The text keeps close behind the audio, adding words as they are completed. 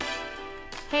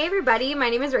Hey everybody, my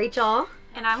name is Rachel.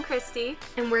 And I'm Christy.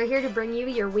 And we're here to bring you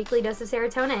your weekly dose of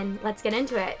serotonin. Let's get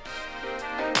into it.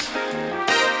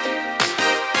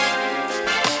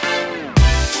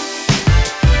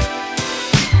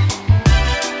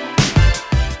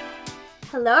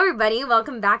 Hello everybody,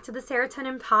 welcome back to the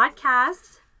Serotonin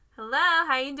Podcast. Hello,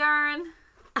 how you doing?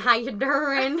 How you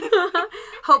doing?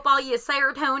 Hope all you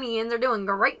serotonians are doing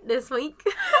great this week.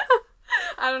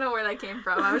 I don't know where that came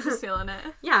from. I was just feeling it.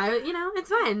 Yeah, you know, it's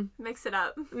fine. Mix it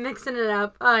up. Mixing it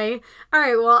up. Alright,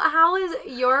 well, how was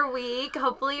your week?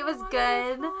 Hopefully it was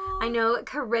good. I know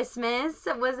Christmas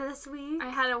was this week. I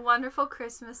had a wonderful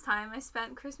Christmas time. I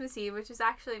spent Christmas Eve, which is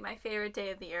actually my favorite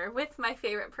day of the year, with my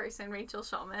favorite person, Rachel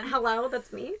Schulman. Hello,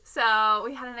 that's me. So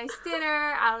we had a nice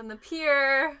dinner out on the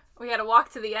pier. We had to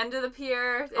walk to the end of the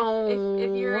pier.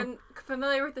 If you're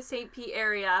familiar with the St. Pete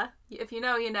area, if you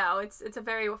know, you know. It's a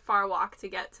very far walk to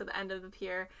get to the end of the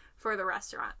pier for the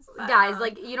restaurants. But, guys,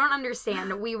 you don't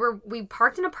understand. We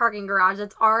parked in a parking garage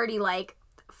that's already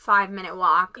 5-minute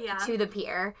walk to the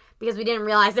pier because we didn't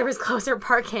realize there was closer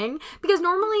parking. Because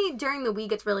normally during the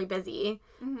week it's really busy,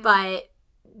 but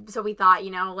so we thought,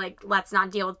 let's not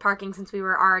deal with parking since we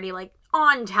were already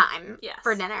on time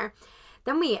for dinner.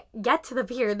 Then we get to the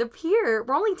pier. The pier,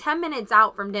 we're only 10 minutes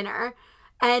out from dinner,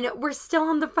 and we're still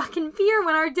on the fucking pier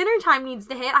when our dinner time needs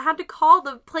to hit. I had to call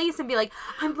the place and be like,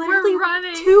 I'm literally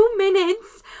 2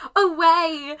 minutes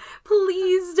away.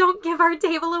 Please don't give our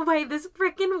table away. This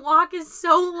freaking walk is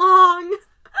so long.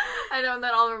 I know, and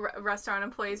then all the restaurant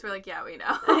employees were like, yeah, we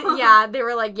know. Yeah, they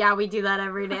were like, yeah, we do that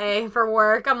every day for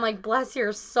work. I'm like, bless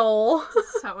your soul.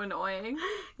 So annoying.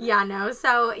 Yeah, no.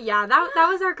 So, yeah, that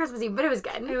was our Christmas Eve, but it was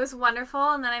good. It was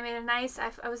wonderful, and then I made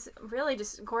I was really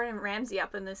just Gordon Ramsay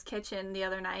up in this kitchen the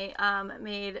other night.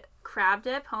 Made crab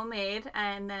dip, homemade,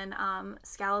 and then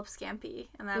scallop scampi,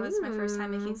 and that was my first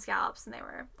time making scallops, and they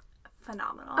were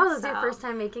phenomenal. Oh, was your first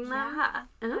time making them? Yeah.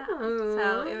 Oh.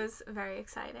 So it was very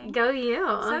exciting. Go you.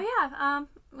 So yeah,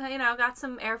 got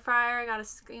some air fryer, got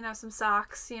some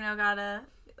socks, got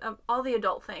all the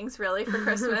adult things really for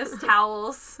Christmas.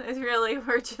 Towels.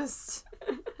 We're just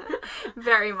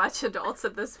very much adults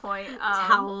at this point.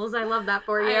 Towels, I love that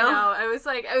for you. I know. I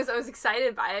was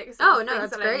excited by it because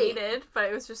that's that great. I needed, but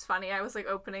it was just funny. I was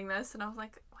opening this and I was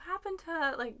like, what happened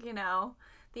to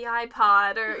the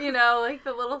iPod or,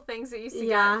 the little things that you used to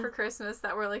get for Christmas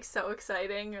that were, so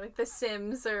exciting, or, The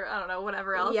Sims, or, I don't know,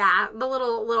 whatever else. Yeah, the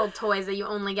little toys that you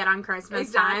only get on Christmas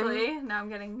time. Exactly. Now I'm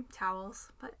getting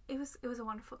towels. But it was a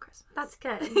wonderful Christmas. That's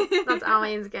good. That's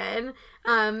always good.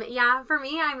 Yeah, for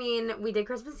me, we did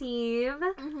Christmas Eve.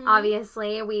 Mm-hmm.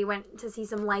 Obviously, we went to see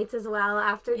some lights as well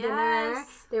after dinner.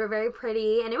 They were very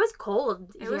pretty, and it was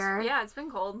cold here. It's been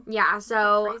cold. Yeah,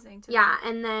 so, freezing too. Yeah,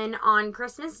 and then on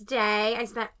Christmas Day, I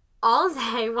spent all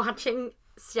day watching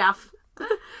stuff.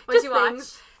 What'd you watch?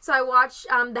 So I watched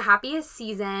The Happiest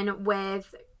Season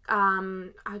with, I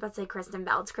was about to say Kristen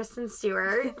Bell. It's Kristen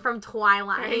Stewart from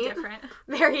Twilight. Very different.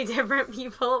 Very different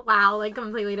people. Wow,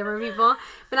 completely different people.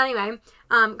 But anyway,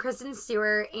 Kristen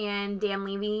Stewart and Dan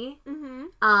Levy.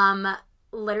 Mm-hmm.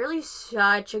 Literally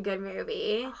such a good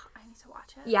movie. Oh, I need to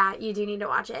watch it. Yeah, you do need to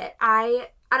watch it. I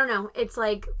don't know. It's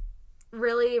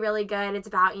really, really good. It's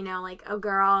about, a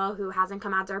girl who hasn't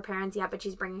come out to her parents yet, but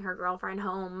she's bringing her girlfriend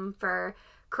home for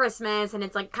Christmas, and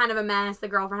it's kind of a mess. The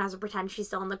girlfriend has to pretend she's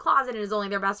still in the closet and is only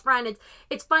their best friend.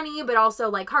 It's funny, but also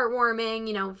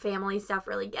heartwarming. Family stuff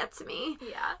really gets me.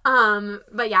 Yeah.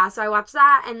 But yeah, so I watched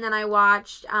that, and then I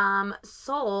watched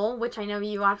Soul, which I know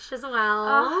you watched as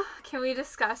well. Can we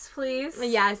discuss, please?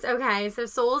 Yes. Okay. So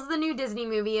Soul is the new Disney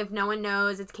movie. If no one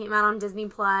knows, it came out on Disney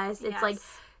Plus. It's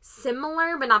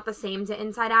similar but not the same to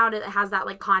Inside Out. It has that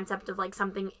concept of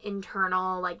something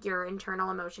internal, your internal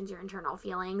emotions, your internal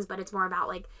feelings, but it's more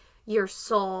about your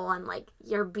soul and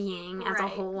your being as a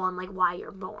whole and why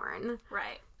you're born.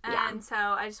 Right. And so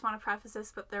I just want to preface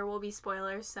this, but there will be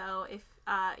spoilers, so if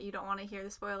you don't want to hear the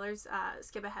spoilers,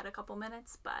 skip ahead a couple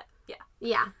minutes, but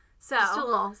yeah. So just a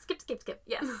little skip.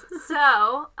 Yes.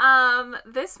 So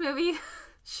this movie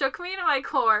shook me to my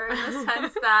core in the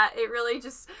sense that it really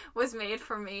just was made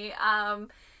for me.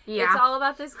 It's all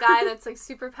about this guy that's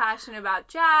super passionate about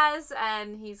jazz,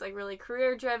 and he's really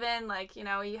career driven.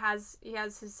 He has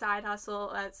his side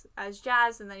hustle as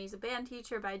jazz, and then he's a band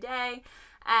teacher by day,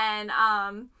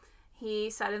 and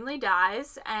he suddenly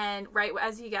dies, and right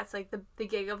as he gets the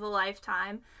gig of a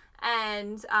lifetime.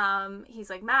 And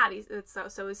he's mad.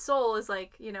 So his soul is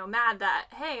mad that,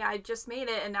 hey, I just made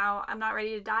it and now I'm not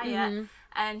ready to die yet.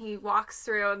 And he walks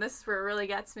through, and this is where it really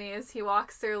gets me, is he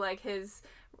walks through his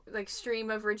like stream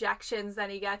of rejections that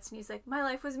he gets, and he's like, my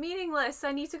life was meaningless,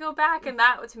 I need to go back. And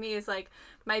that to me is like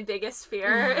my biggest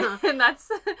fear. And that's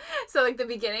so like the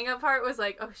beginning of part was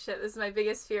like, oh shit, this is my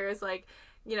biggest fear, is like,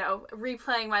 you know,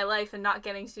 replaying my life and not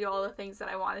getting to do all the things that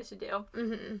I wanted to do.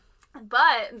 Mm-hmm.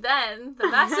 But then the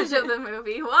message of the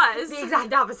movie was the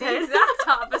exact opposite. The exact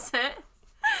opposite.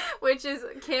 Which is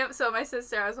camp. So my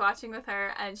sister, I was watching with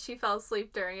her, and she fell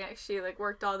asleep during it. She like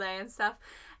worked all day and stuff,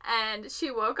 and she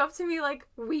woke up to me like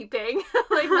weeping,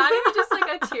 like not even just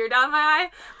like a tear down my eye,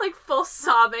 like full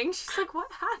sobbing. She's like,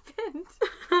 "What happened?"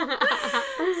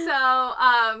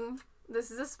 So this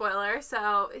is a spoiler.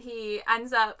 So he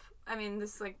ends up. I mean,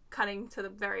 this is like cutting to the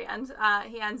very end.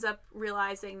 He ends up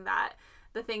realizing that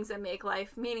the things that make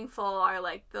life meaningful are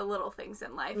like the little things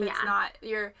in life. It's not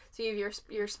you have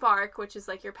your spark, which is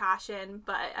like your passion,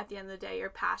 but at the end of the day, your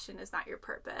passion is not your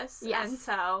purpose. Yes. And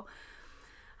so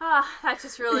that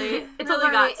just really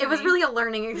it was really a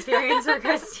learning experience for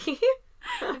Christy.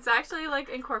 It's actually like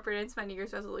incorporated into my New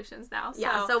Year's resolutions now.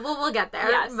 So. So we'll get there.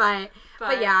 Yes,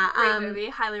 but yeah, great movie,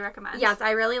 highly recommend. Yes,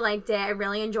 I really liked it. I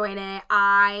really enjoyed it.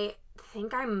 I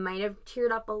think I might have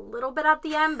teared up a little bit at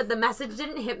the end, but the message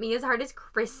didn't hit me as hard as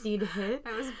Christy did.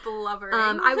 I was blubbering.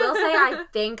 I will say I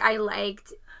think I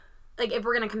liked, like, if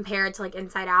we're gonna compare it to like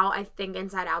Inside Out, I think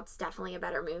Inside Out's definitely a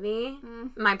better movie.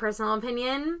 My personal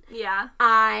opinion. Yeah.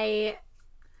 I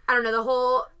don't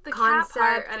know, the concept. Cat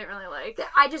part I didn't really like.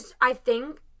 I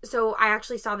think. So I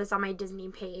actually saw this on my Disney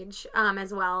page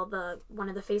as well, one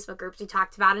of the Facebook groups. We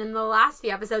talked about it in the last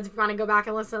few episodes if you want to go back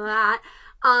and listen to that.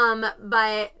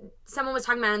 But someone was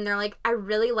talking about it and they're like, I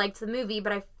really liked the movie,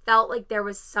 but I felt like there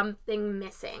was something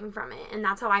missing from it. And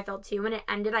that's how I felt too. When it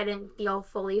ended, I didn't feel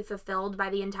fully fulfilled by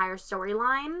the entire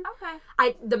storyline.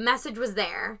 Okay. The message was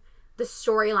there. The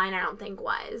storyline I don't think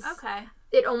was. Okay.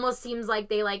 It almost seems like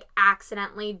they like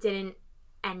accidentally didn't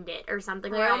end it or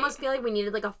something. Like, I almost feel like we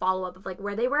needed like a follow-up of like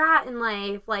where they were at in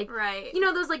life, like you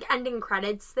know, those like ending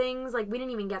credits things, like we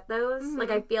didn't even get those.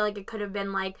 Like I feel like it could have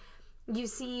been like you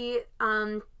see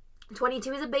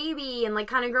 22 as a baby and like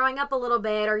kind of growing up a little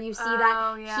bit, or you see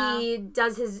he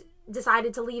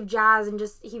decided to leave jazz and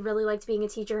just he really liked being a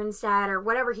teacher instead, or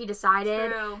whatever he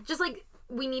decided. Just like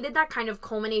we needed that kind of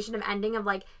culmination of ending of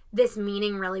like this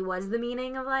meaning really was the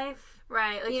meaning of life.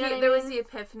 Right, like you know there was the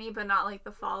epiphany, but not like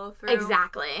the follow through.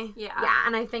 Exactly. Yeah,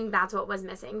 and I think that's what was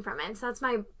missing from it. So that's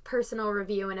my personal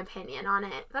review and opinion on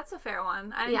it. That's a fair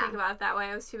one. I didn't think about it that way.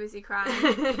 I was too busy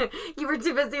crying. You were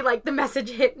too busy, like the message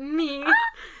hit me.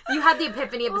 You had the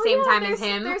epiphany at the same time as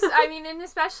him. I mean, and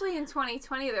especially in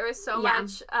 2020, there was so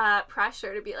much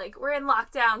pressure to be like, we're in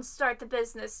lockdown, start the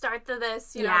business, start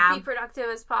this, you know, be productive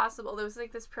as possible. There was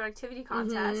like this productivity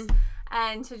contest,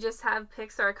 and to just have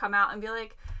Pixar come out and be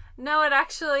like, no, it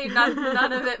actually,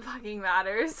 none of it fucking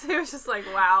matters. It was just like,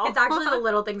 wow. It's actually the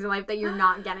little things in life that you're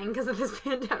not getting because of this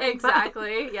pandemic.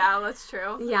 Exactly. Yeah, that's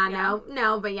true. Yeah,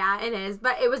 no, but yeah, it is.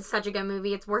 But it was such a good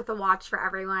movie. It's worth a watch for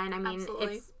everyone. I mean,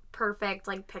 it's perfect,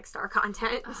 like, Pixar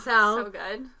content. So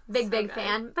good. Big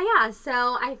fan. But yeah,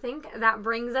 so I think that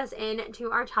brings us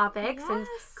into our topic, since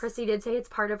Christy did say it's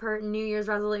part of her New Year's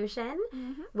resolution,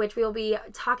 which we will be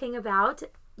talking about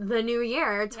the new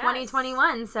year,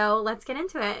 2021. So let's get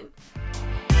into it.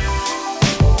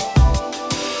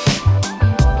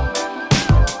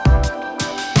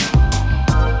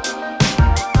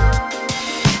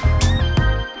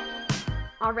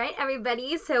 All right,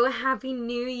 everybody. So happy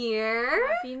New Year.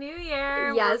 Happy New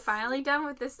Year. Yes. We're finally done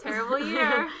with this terrible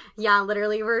year. Yeah,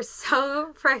 literally, we're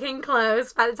so freaking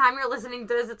close. By the time you're listening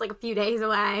to this, it's like a few days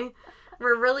away.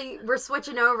 We're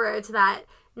switching over to that.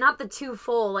 Not the two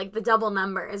full, like the double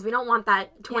numbers. We don't want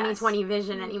that 2020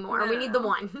 vision anymore. We need the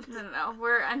one. No.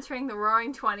 We're entering the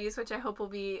roaring 20s, which I hope will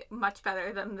be much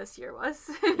better than this year was.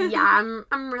 Yeah,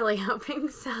 I'm really hoping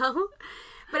so.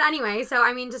 But anyway, so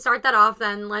I mean, to start that off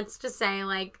then, let's just say,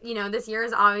 like, you know, this year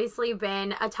has obviously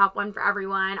been a tough one for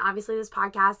everyone. Obviously, this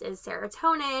podcast is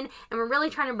serotonin, and we're really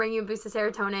trying to bring you a boost of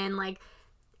serotonin, like,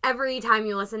 every time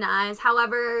you listen to us.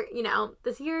 However, you know,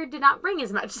 this year did not bring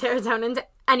as much serotonin to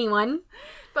anyone.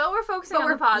 But we're focusing on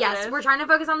the positive. Yes, we're trying to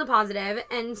focus on the positive.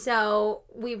 And so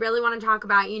we really want to talk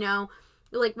about, you know,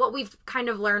 like what we've kind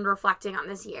of learned reflecting on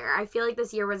this year. I feel like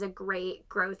this year was a great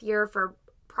growth year for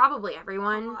probably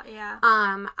everyone. Yeah.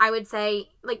 I would say,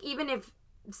 like, even if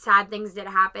sad things did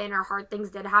happen or hard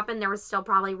things did happen, there was still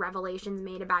probably revelations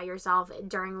made about yourself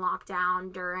during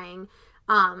lockdown, during,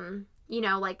 you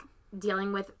know, like,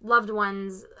 dealing with loved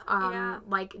ones,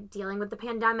 like, dealing with the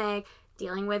pandemic,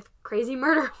 dealing with crazy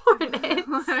murder hornets.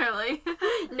 Literally.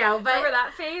 No, but... Remember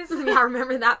that phase? Yeah,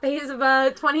 remember that phase of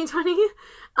 2020?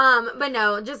 But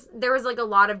no, just there was like a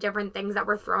lot of different things that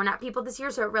were thrown at people this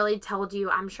year. So it really told you,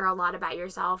 I'm sure, a lot about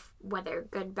yourself, whether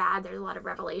good, bad. There's a lot of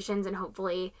revelations, and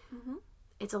hopefully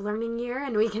it's a learning year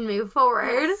and we can move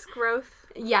forward. Yes, growth.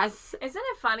 Yes. Isn't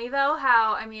it funny though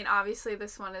how, I mean, obviously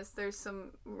this one there's some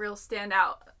real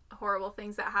standout horrible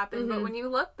things that happen, but when you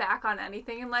look back on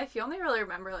anything in life, you only really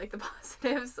remember like the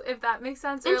positives, if that makes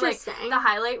sense, or like the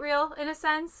highlight reel in a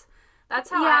sense. That's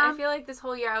how I feel like this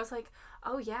whole year I was like,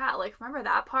 oh yeah, like remember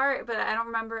that part, but I don't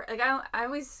remember, like I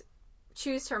always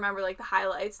choose to remember like the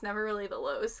highlights, never really the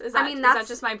lows. Is that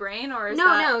just my brain, or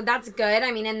no, that's good.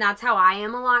 I mean, and that's how I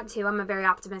am a lot too. I'm a very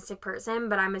optimistic person,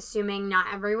 but I'm assuming not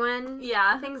everyone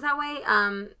thinks that way.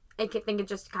 I think it's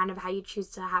just kind of how you choose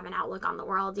to have an outlook on the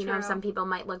world. You know, some people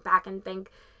might look back and think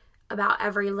about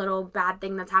every little bad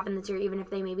thing that's happened this year, even if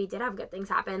they maybe did have good things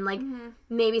happen. Like,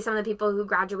 maybe some of the people who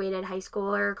graduated high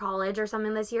school or college or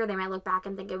something this year, they might look back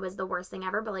and think it was the worst thing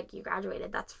ever, but, like, you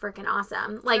graduated. That's freaking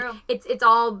awesome. Like, it's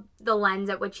all the lens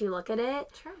at which you look at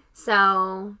it. True.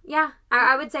 So, yeah,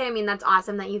 I would say, I mean, that's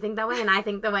awesome that you think that way, and I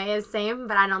think the way is same,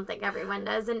 but I don't think everyone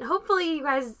does. And hopefully you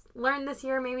guys learn this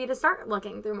year maybe to start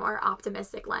looking through more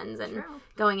optimistic lens and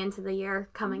going into the year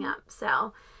coming up.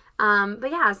 So... but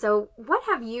yeah, so what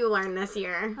have you learned this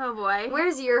year? Oh boy.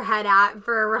 Where's your head at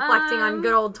for reflecting on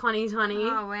good old 2020?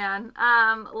 Oh man.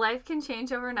 Life can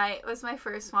change overnight was my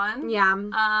first one. Yeah.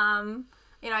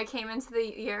 You know, I came into the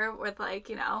year with like,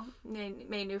 you know,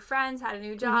 made new friends, had a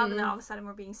new job, and then all of a sudden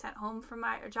we're being sent home from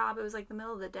my job. It was like the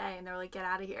middle of the day and they were like, get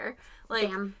out of here. Like,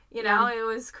 you know, it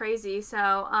was crazy.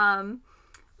 So,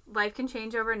 life can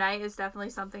change overnight is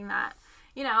definitely something that,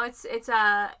 you know, it's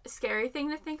a scary thing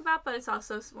to think about, but it's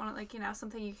also one of, like, you know,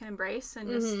 something you can embrace and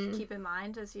just keep in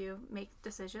mind as you make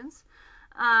decisions.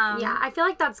 Yeah, I feel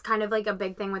like that's kind of like a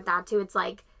big thing with that too. It's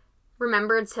like,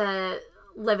 remember to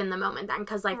live in the moment then,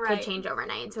 because life could change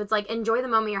overnight. So it's like, enjoy the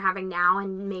moment you're having now,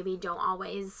 and maybe don't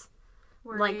always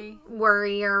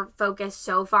worry or focus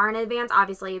so far in advance.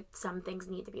 Obviously, some things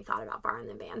need to be thought about far in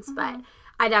advance, but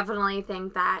I definitely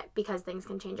think that because things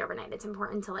can change overnight, it's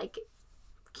important to like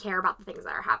care about the things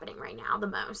that are happening right now the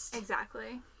most.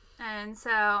 Exactly. And so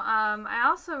I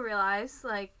also realized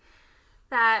like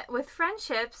that with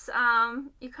friendships,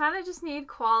 you kind of just need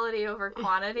quality over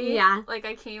quantity. Yeah. Like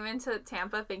I came into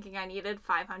Tampa thinking I needed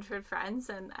 500 friends,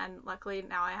 and luckily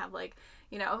now I have like,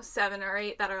 you know, 7 or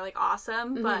 8 that are like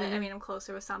awesome, but I mean I'm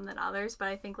closer with some than others, but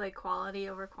I think like quality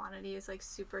over quantity is like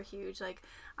super huge. Like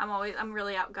I'm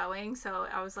really outgoing, so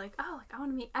I was like, oh, like I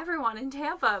want to meet everyone in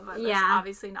Tampa, but that's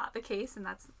obviously not the case, and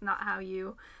that's not how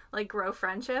you like grow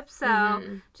friendships. So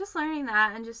just learning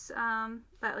that, and just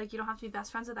that like you don't have to be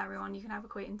best friends with everyone, you can have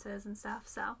acquaintances and stuff.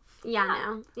 So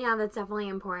yeah, that's definitely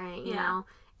important. You know,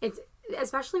 it's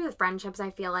especially with friendships,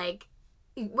 I feel like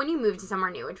when you move to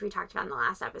somewhere new, which we talked about in the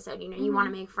last episode, you know, you want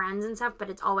to make friends and stuff, but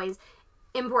it's always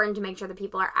important to make sure that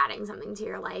people are adding something to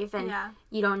your life, and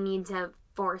you don't need to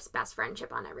force best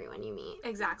friendship on everyone you meet.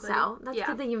 Exactly. So that's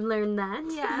good that you've learned that.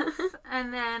 Yes.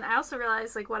 And then I also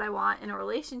realized like what I want in a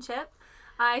relationship.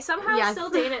 I somehow still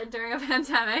dated during a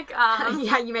pandemic.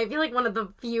 Yeah, you might be like one of the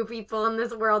few people in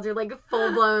this world who like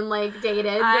full blown like dated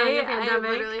during a pandemic.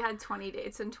 I literally had 20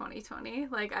 dates in 2020.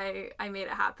 Like I made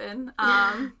it happen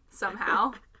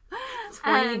somehow.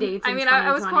 20 dates. I mean,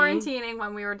 I was quarantining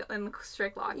when we were in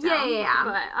strict lockdown. Yeah.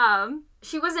 But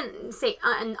she wasn't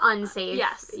unsafe.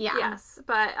 Yes. Yes.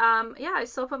 But I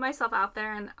still put myself out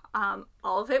there, and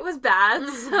all of it was bad.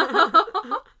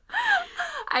 So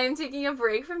I am taking a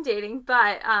break from dating.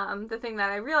 But the thing that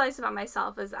I realized about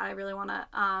myself is that I really want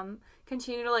to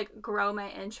continue to like grow my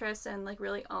interests and like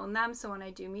really own them, so when I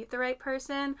do meet the right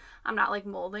person, I'm not like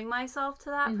molding myself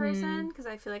to that person, because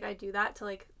I feel like I do that to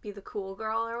like be the cool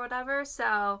girl or whatever.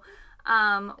 So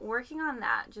working on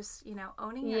that, just, you know,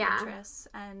 owning your interests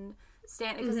and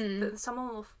standing, because someone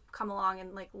will come along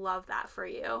and like love that for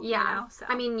you. You know? So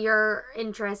I mean, your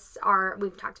interests are,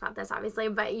 we've talked about this obviously,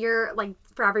 but you're like,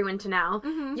 for everyone to know,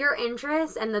 your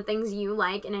interests and the things you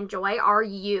like and enjoy are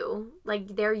you.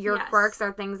 Like, they're your quirks,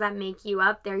 are things that make you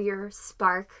up, they're your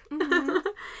spark.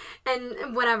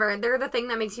 And whatever, they're the thing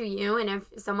that makes you you. And if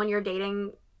someone you're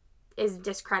dating is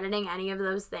discrediting any of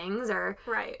those things, or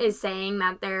is saying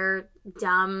that they're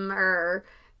dumb, or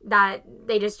that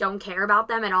they just don't care about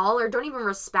them at all, or don't even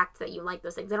respect that you like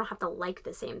those things. They don't have to like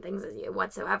the same things as you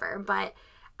whatsoever. But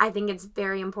I think it's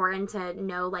very important to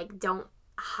know, like, don't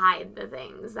hide the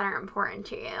things that are important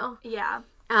to you. Yeah.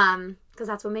 Because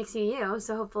that's what makes you you.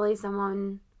 So hopefully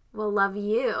someone will love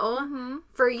you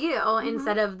for you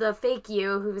instead of the fake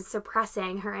you who's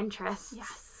suppressing her interests.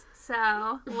 Yes.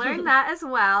 So learned that as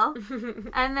well.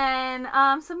 And then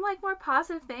some like more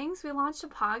positive things. We launched a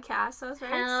podcast, so I was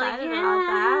very excited about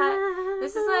that.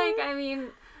 This is like, I mean,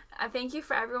 I thank you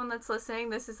for everyone that's listening.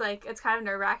 This is like, it's kind of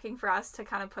nerve-wracking for us to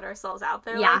kind of put ourselves out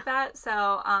there like that.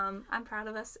 So I'm proud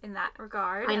of us in that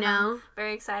regard. I know. I'm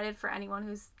very excited for anyone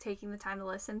who's taking the time to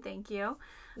listen. Thank you.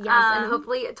 Yes, and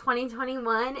hopefully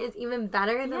 2021 is even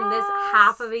better than this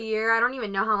half of a year. I don't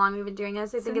even know how long we've been doing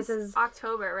this. I think this is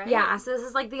October, right? Yeah, so this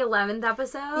is like the 11th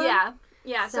episode.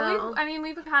 Yeah, so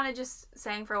we've been kind of just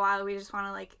saying for a while we just want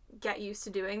to like get used to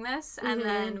doing this and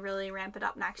then really ramp it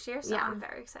up next year. So I'm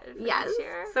very excited for next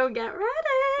year. So get ready.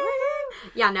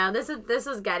 Yeah, no, this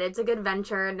was good. It's a good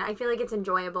venture, and I feel like it's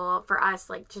enjoyable for us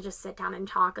like to just sit down and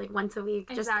talk like once a week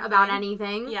just about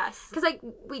anything. Yes. Because like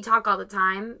we talk all the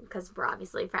time because we're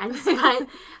obviously friends, but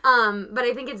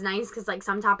I think it's nice because like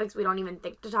some topics we don't even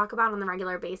think to talk about on the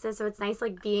regular basis. So it's nice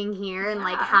like being here and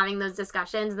like having those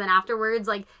discussions. And then afterwards,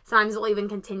 like sometimes we'll even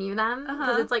continue them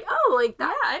because it's like, oh, like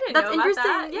that. Yeah, I didn't that's know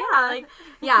interesting. About that.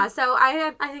 Yeah. So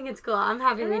I think it's cool. I'm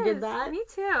happy we did that. Me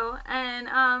too. And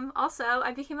also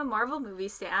I became a Marvel movie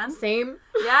stan. Same.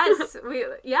 Yes.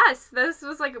 This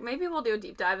was like, maybe we'll do a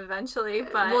deep dive eventually,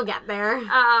 but we'll get there.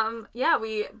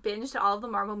 We binged all of the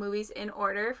Marvel movies in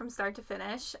order from start to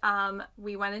finish.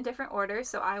 We went in different orders,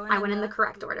 so I went in the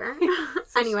correct order.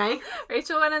 Anyway,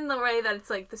 Rachel went in the way that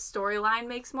it's like the storyline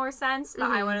makes more sense,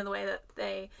 but I went in the way that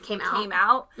they came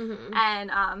out. Mm-hmm.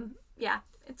 And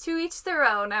to each their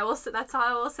own. That's all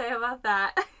I will say about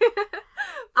that.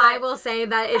 I will say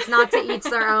that it's not to each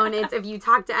their own. It's if you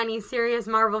talk to any serious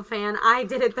Marvel fan, I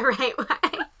did it the right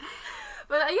way.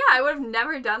 But I would have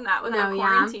never done that without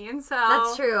quarantine. So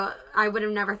that's true. I would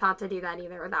have never thought to do that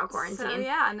either without quarantine. So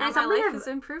now my life has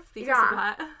improved because of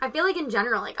that. I feel like in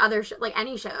general, like other like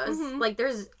any shows, like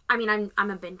there's. I mean, I'm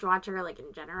a binge watcher, like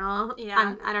in general.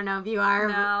 Yeah. I don't know if you are.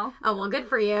 No. Oh well, good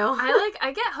for you.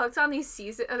 I get hooked on these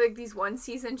these 1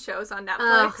 season shows on Netflix.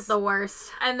 Ugh, the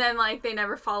worst. And then like they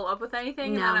never follow up with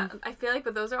anything. No. And I feel like,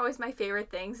 but those are always my favorite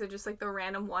things. They're just like the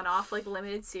random one-off like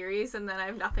limited series, and then I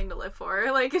have nothing to live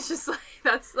for. Like it's just like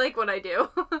that's like what I do.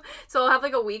 So I'll have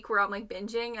like a week where I'm like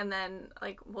binging, and then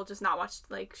like we'll just not watch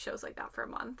like shows like that for a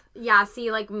month. Yeah.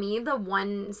 See, like me, the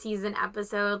 1 season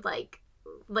episode like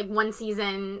 1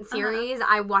 season series,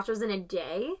 I watch those in a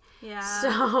day. Yeah.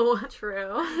 So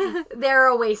true. They're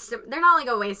not like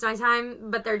a waste of my time,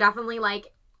 but they're definitely like,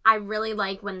 I really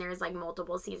like when there's like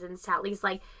multiple seasons to at least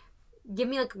like give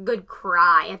me like a good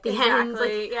cry at the end.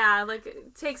 Like, yeah, like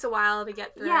it takes a while to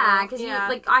get through. Yeah, because you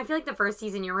like, I feel like the first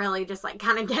season you're really just like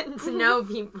kind of getting to know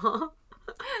people.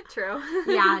 True.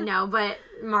 Yeah, no, but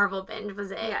Marvel binge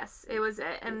was it. Yes, it was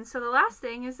it. And so the last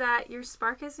thing is that your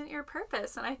spark isn't your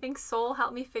purpose. And I think Soul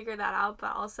helped me figure that out.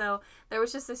 But also there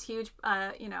was just this huge,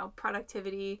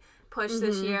 productivity push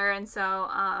this year. And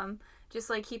so just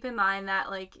like keep in mind that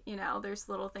like, there's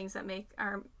little things that make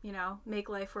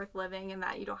life worth living, and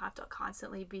that you don't have to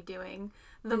constantly be doing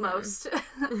the most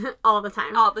all the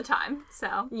time.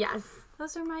 So yes,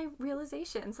 those are my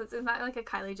realizations. It's not like a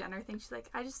Kylie Jenner thing. She's like,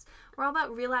 we're all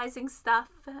about realizing stuff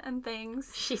and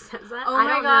things. She says that. Oh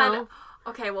my God. Know.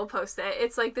 Okay, we'll post it.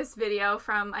 It's like this video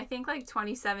from, I think, like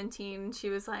 2017. She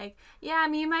was like, yeah,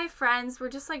 me and my friends were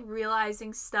just like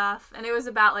realizing stuff. And it was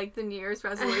about like the New Year's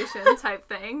resolution type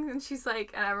thing. And she's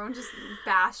like, and everyone just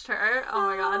bashed her. Oh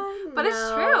my God. But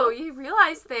it's true. You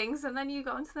realize things and then you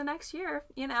go into the next year,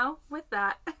 with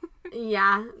that.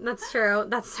 Yeah, that's true.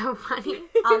 That's so funny.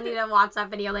 I'll need to watch that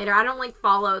video later. I don't like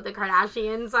follow the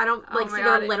Kardashians, so I don't like see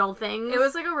their little things. It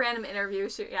was like a random interview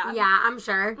shoot, yeah. Yeah, I'm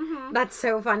sure. Mm-hmm. That's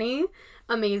so funny.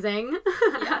 Amazing.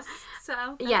 Yes. So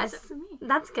yes, that's it for me.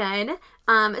 That's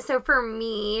good. So for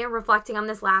me, reflecting on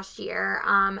this last year,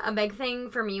 a big thing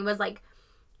for me was like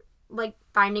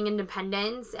finding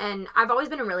independence, and I've always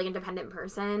been a really independent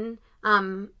person.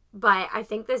 But I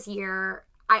think this year,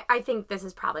 I think this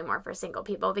is probably more for single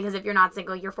people, because if you're not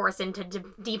single, you're forced into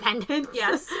dependence.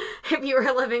 Yes. If you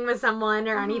were living with someone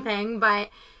or anything, but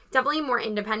definitely more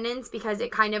independence, because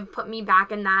it kind of put me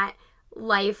back in that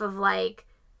life of like,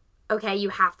 okay, you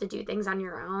have to do things on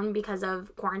your own because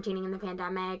of quarantining in the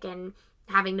pandemic and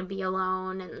having to be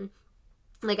alone and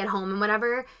like at home and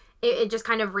whatever. It just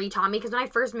kind of retaught me, because when I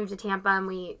first moved to Tampa, and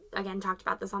we again talked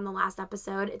about this on the last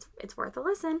episode, it's worth a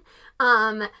listen.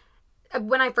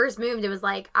 When I first moved, it was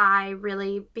like I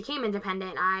really became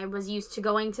independent. I was used to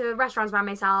going to restaurants by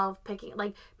myself, picking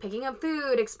up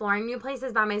food, exploring new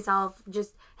places by myself,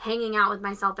 just hanging out with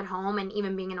myself at home, and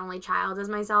even being an only child as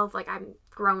myself. Like, I'm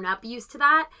grown up used to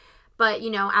that. But,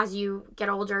 as you get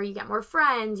older, you get more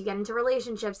friends, you get into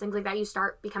relationships, things like that. You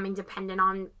start becoming dependent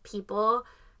on people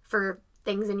for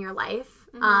things in your life.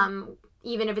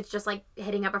 even if it's just, like,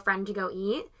 hitting up a friend to go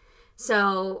eat.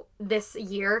 So this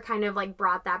year kind of, like,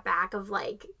 brought that back of,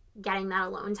 like, getting that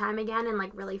alone time again and,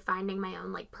 like, really finding my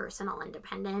own, like, personal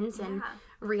independence and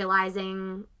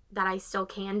realizing that I still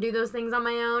can do those things on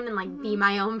my own and, like, be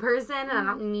my own person, and I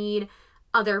don't need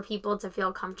other people to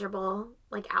feel comfortable,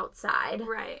 like, outside.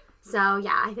 Right. So,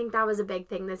 yeah, I think that was a big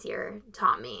thing this year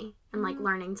taught me, and, like,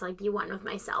 learning to, like, be one with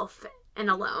myself and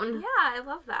alone. Yeah, I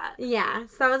love that. Yeah,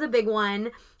 so that was a big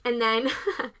one. And then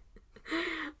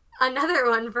another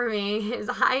one for me is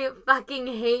I fucking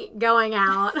hate going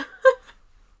out.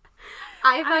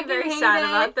 I'm very sad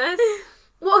about this.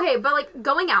 Well, okay, but, like,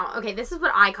 going out, okay, this is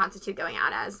what I constitute going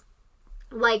out as.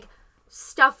 Like,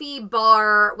 stuffy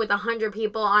bar with 100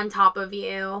 people on top of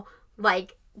you,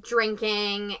 like,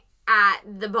 drinking at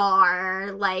the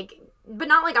bar, like, but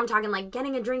not like I'm talking, like,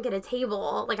 getting a drink at a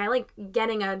table. Like, I like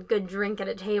getting a good drink at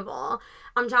a table.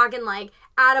 I'm talking, like,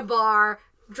 at a bar,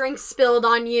 drinks spilled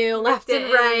on you, left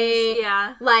and right.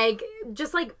 Yeah. Like,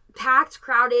 just, like, packed,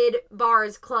 crowded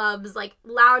bars, clubs, like,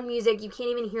 loud music. You can't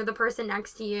even hear the person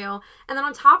next to you. And then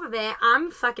on top of it,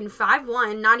 I'm fucking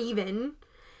 5'1", not even.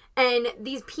 And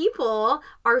these people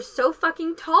are so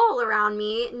fucking tall around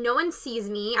me. No one sees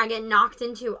me. I get knocked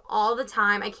into all the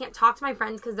time. I can't talk to my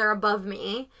friends because they're above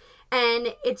me.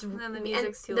 And then the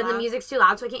music's too loud. Then the music's too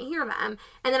loud, so I can't hear them.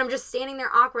 And then I'm just standing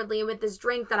there awkwardly with this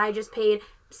drink that I just paid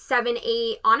 $7,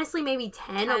 $8, honestly maybe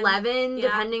 10, $11,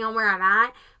 depending on where I'm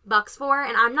at, bucks for.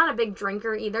 And I'm not a big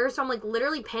drinker either, so I'm, like,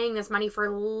 literally paying this money for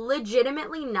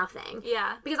legitimately nothing.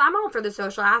 Yeah. Because I'm all for the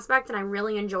social aspect, and I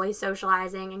really enjoy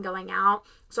socializing and going out.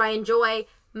 So I enjoy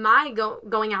my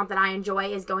going out that I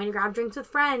enjoy is going to grab drinks with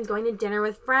friends, going to dinner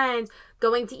with friends,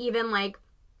 going to even, like,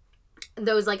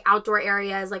 those, like, outdoor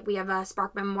areas. Like, we have a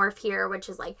Sparkman Wharf here, which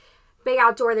is, like, big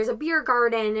outdoor. There's a beer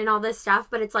garden and all this stuff,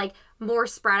 but it's, like, more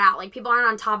spread out. Like, people aren't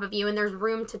on top of you, and there's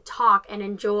room to talk and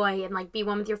enjoy and, like, be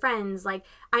one with your friends. Like,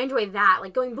 I enjoy that.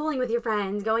 Like, going bowling with your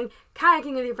friends, going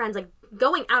kayaking with your friends, like,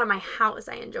 going out of my house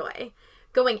I enjoy.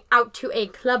 Going out to a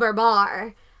club or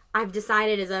bar, I've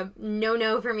decided is a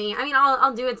no-no for me. I mean,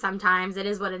 I'll do it sometimes. It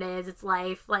is what it is. It's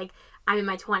life. Like, I'm in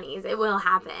my 20s. It will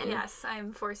happen. Yes,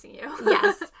 I'm forcing you.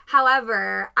 Yes.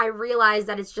 However, I realize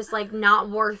that it's just, like, not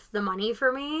worth the money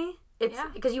for me. It's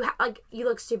because you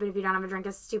look stupid if you don't have a drink,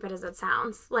 as stupid as it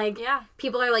sounds. Like,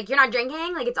 people are like, you're not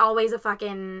drinking? Like, it's always a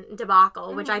fucking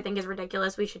debacle, which I think is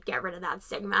ridiculous. We should get rid of that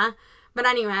stigma. But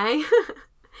anyway,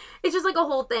 it's just, like, a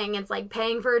whole thing. It's, like,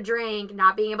 paying for a drink,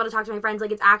 not being able to talk to my friends.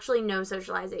 Like, it's actually no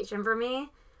socialization for me.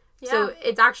 Yeah. So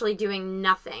it's actually doing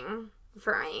nothing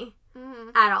for me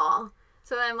at all.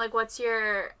 So then, like,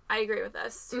 I agree with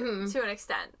this to an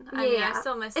extent. I mean, I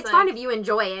still miss, it's fine if you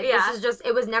enjoy it. Yeah. This is just,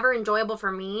 it was never enjoyable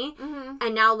for me.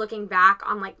 And now looking back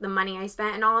on, like, the money I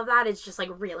spent and all of that, it's just, like,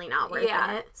 really not worth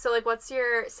it. So, like, what's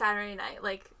your Saturday night?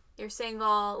 Like, you're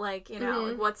single, like, you know,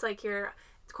 like, what's, like, your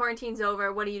quarantine's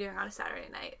over, what are you doing on a Saturday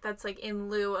night? That's, like, in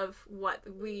lieu of what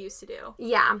we used to do.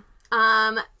 Yeah.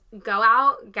 Go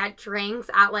out, get drinks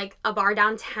at, like, a bar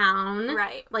downtown.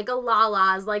 Right. Like a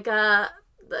Lala's, like a...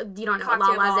 You don't know what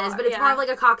Lala's is, but it's more of, like,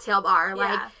 a cocktail bar.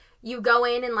 Like, you go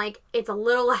in and, like, it's a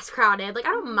little less crowded. Like, I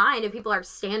don't mind if people are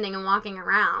standing and walking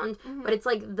around, but it's,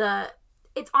 like,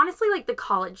 it's honestly, like, the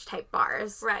college-type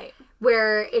bars. Right.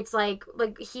 Where it's, like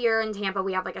here in Tampa,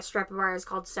 we have, like, a strip of bars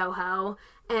called Soho,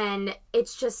 and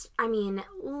it's just, I mean,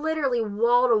 literally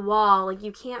wall to wall. Like,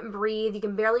 you can't breathe. You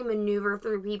can barely maneuver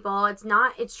through people. It's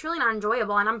truly not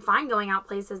enjoyable, and I'm fine going out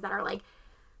places that are, like,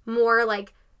 more,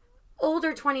 like,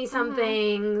 older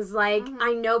 20-somethings, like,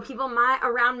 I know people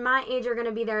around my age are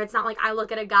gonna be there. It's not like I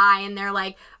look at a guy and they're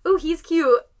like, oh, he's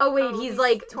cute. Oh, wait, he's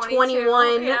like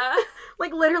 21. Yeah.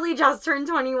 Like, literally just turned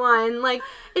 21. Like,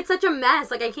 it's such a mess.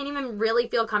 Like, I can't even really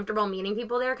feel comfortable meeting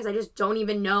people there because I just don't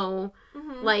even know,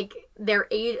 like, their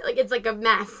age. Like, it's like a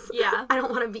mess. Yeah. I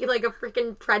don't want to be, like, a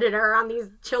freaking predator on these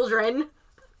children.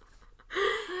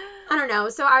 I don't know.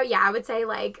 So, I would say,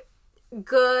 like,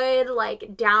 good,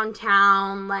 like,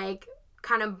 downtown, like,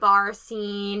 kind of bar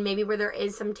scene, maybe where there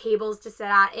is some tables to sit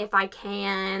at if I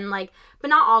can, like,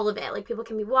 but not all of it. Like, people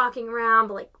can be walking around,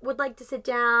 but, like, would like to sit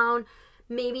down.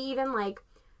 Maybe even, like,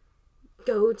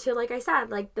 go to, like I said,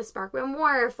 like, the Sparkman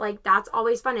Wharf. Like, that's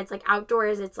always fun. It's, like,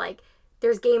 outdoors. It's, like,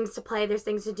 there's games to play. There's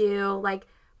things to do. Like,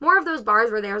 more of those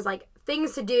bars where there's, like,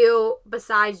 things to do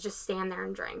besides just stand there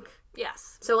and drink.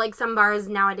 Yes. So, like, some bars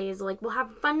nowadays, like, will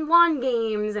have fun lawn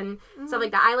games and stuff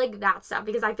like that. I like that stuff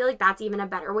because I feel like that's even a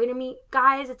better way to meet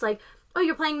guys. It's like, oh,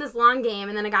 you're playing this lawn game,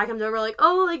 and then a guy comes over like,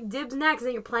 oh, like, dibs next,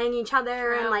 and you're playing each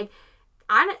other. And, like,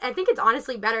 I think it's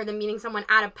honestly better than meeting someone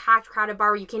at a packed, crowded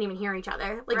bar where you can't even hear each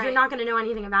other. Like, you're not going to know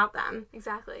anything about them.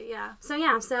 Exactly, yeah. So,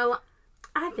 yeah,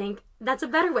 I think that's a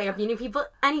better way of meeting people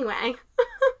anyway.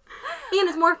 And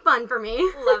it's more fun for me.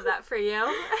 Love that for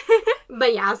you.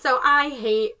 But yeah, so I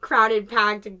hate crowded,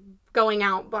 packed, going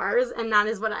out bars, and that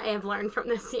is what I have learned from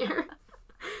this year.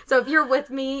 So if you're with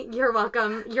me, you're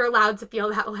welcome. You're allowed to feel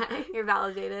that way. You're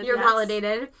validated. You're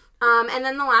validated. And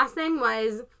then the last thing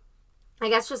was, I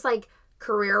guess just like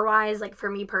career-wise, like for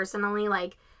me personally,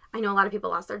 like I know a lot of people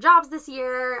lost their jobs this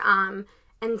year,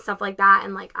 and stuff like that,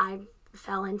 and like I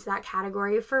fell into that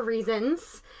category for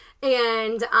reasons.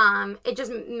 And it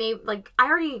just made, like, I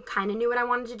already kind of knew what I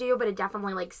wanted to do, but it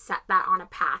definitely, like, set that on a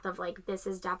path of, like, this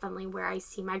is definitely where I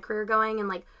see my career going and,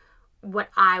 like, what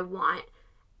I want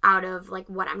out of, like,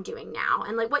 what I'm doing now.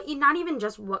 And, like, what, not even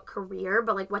just what career,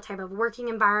 but, like, what type of working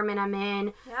environment I'm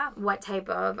in. Yeah. What type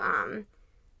of, I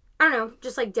don't know,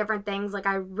 just, like, different things. Like,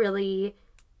 I really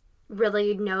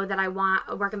know that I want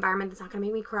a work environment that's not going to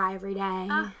make me cry every day.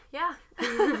 Yeah.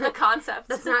 The concept.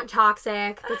 That's not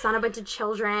toxic. That's not a bunch of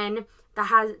children. That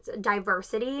has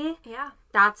diversity. Yeah.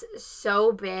 That's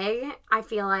so big. I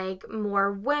feel like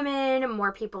more women,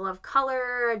 more people of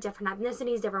color, different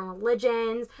ethnicities, different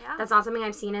religions. Yeah. That's not something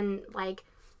I've seen in, like,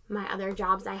 my other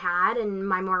jobs I had and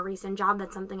my more recent job.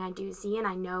 That's something I do see, and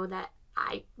I know that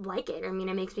I like it. I mean,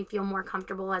 it makes me feel more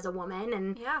comfortable as a woman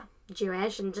and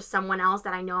Jewish and just someone else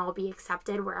that I know I'll be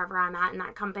accepted wherever I'm at in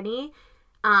that company.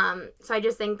 So I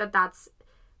just think that that's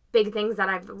big things that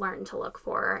I've learned to look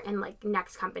for in, like,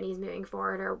 next companies moving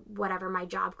forward or whatever my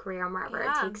job career and wherever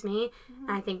it takes me. Mm-hmm.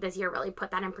 And I think this year really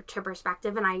put that into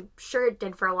perspective, and I'm sure it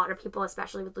did for a lot of people,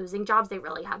 especially with losing jobs. They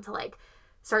really had to, like,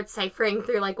 start ciphering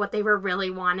through, like, what they were really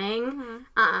wanting.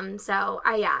 Mm-hmm. So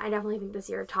I definitely think this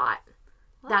year taught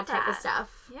that type of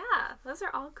stuff. Yeah, those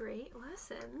are all great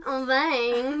lessons. Oh,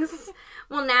 thanks.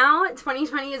 Well, now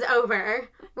 2020 is over.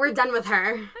 We're done with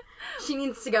her. She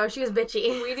needs to go. She was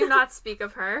bitchy. We do not speak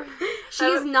of her. She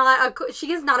is not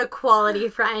a quality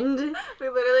friend.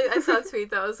 I saw a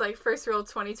tweet that was like, first rule of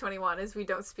 2021 is we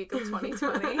don't speak of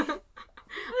 2020.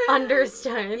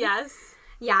 Understood. Yes.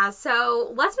 Yeah,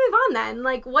 so let's move on then.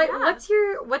 Like, what's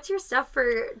your stuff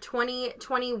for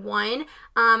 2021?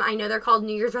 I know they're called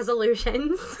New Year's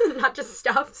resolutions, not just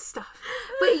stuff.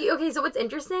 But okay, so what's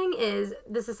interesting is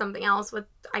this is something else with,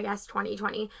 I guess,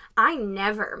 2020. I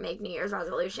never make New Year's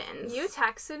resolutions. You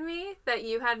texted me that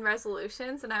you had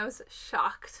resolutions, and I was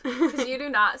shocked because you do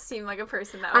not seem like a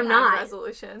person that would have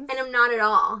resolutions. And I'm not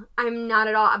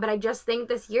at all. But I just think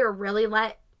this year really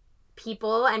let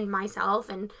people and myself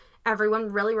and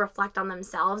everyone really reflect on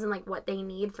themselves and, like, what they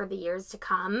need for the years to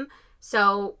come.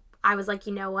 So I was like,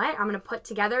 you know what? I'm going to put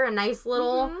together a nice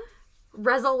little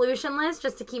resolution list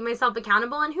just to keep myself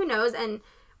accountable. And who knows? And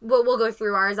we'll go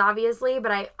through ours, obviously.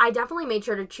 But I definitely made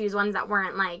sure to choose ones that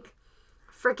weren't, like,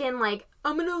 freaking, like,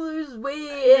 I'm going to lose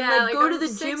weight and, like, go to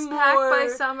the gym more.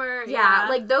 By summer. Yeah.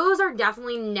 Like, those are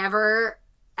definitely never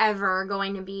ever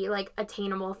going to be, like,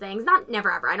 attainable things. Not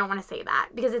never ever, I don't want to say that,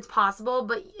 because it's possible,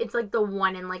 but it's, like, the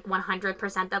 1 in, like,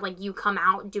 100% that, like, you come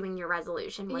out doing your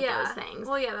resolution with those things.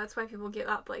 Well, yeah, that's why people give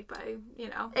up, like, by, you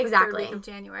know, exactly. the 3rd week of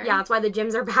January. Yeah, that's why the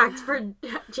gyms are packed for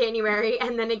January,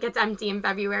 and then it gets empty in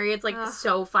February. It's, like,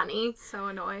 so funny. So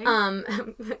annoying.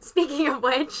 Speaking of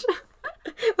which,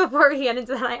 before we get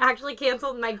into that, I actually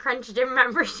canceled my Crunch Gym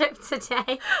membership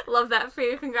today. Love that for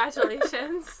you.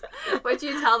 Congratulations. What'd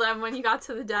you tell them when you got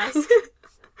to the desk?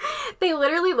 They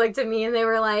literally looked at me and they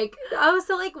were like, oh,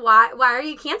 so, like, why are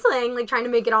you canceling? Like, trying to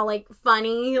make it all, like,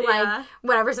 funny, like,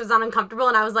 whatever, so it's not uncomfortable.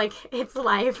 And I was like, it's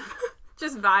life.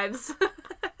 Just vibes.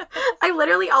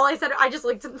 All I said, I just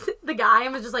looked at the guy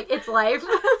and was just like, it's life.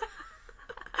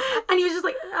 And he was just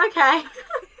like, okay.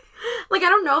 Like, I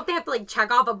don't know if they have to, like,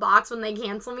 check off a box when they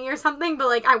cancel me or something, but,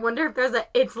 like, I wonder if there's a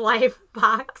it's life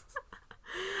box.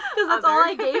 Because that's all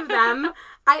I gave them.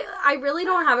 I really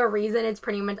don't have a reason. It's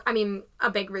pretty much, I mean,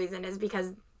 a big reason is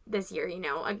because this year, you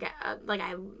know, again, like,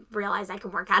 I realized I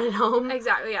can work out at home.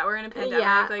 Exactly, yeah, we're in a pandemic.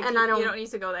 Yeah, like, and you don't need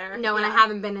to go there. No, and I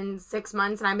haven't been in 6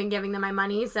 months, and I've been giving them my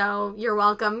money, so you're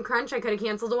welcome. Crunch, I could have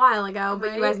canceled a while ago,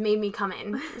 but you guys made me come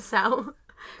in. So,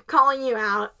 calling you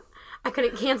out. I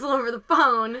couldn't cancel over the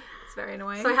phone. It's very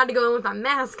annoying. So I had to go in with my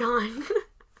mask on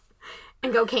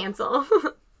and go cancel.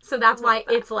 So that's why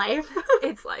it's life.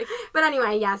 It's life. But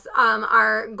anyway, yes,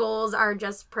 our goals are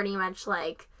just pretty much,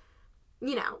 like,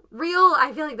 you know, real.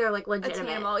 I feel like they're, like,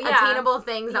 legitimate. Attainable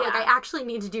things that, like, I actually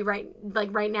need to do right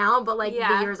now, but, like,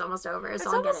 the year's almost over,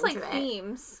 so I'll get into it. It's almost like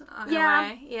themes, in a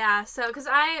way. Yeah, so, because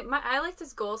I like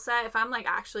this goal set. If I'm, like,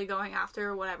 actually going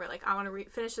after whatever, like, I want to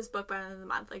finish this book by the end of the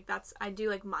month, like, I do,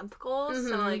 like, month goals,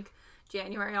 so, like,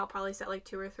 January I'll probably set like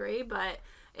 2 or 3, but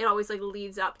it always like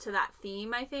leads up to that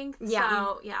theme, I think. Yeah.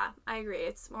 So yeah, I agree.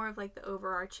 It's more of like the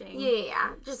overarching.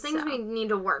 Yeah. Just things we need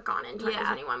to work on in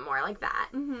 2021 more like that.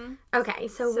 Mm-hmm. Okay,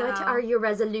 so what are your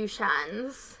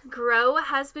resolutions? Grow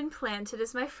has been planted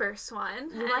is my first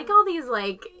one. You like all these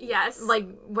like yes, like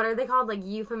what are they called? Like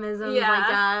euphemisms,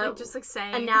 like just like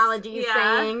sayings, analogies,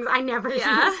 sayings. I never use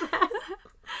that.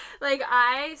 Like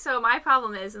so my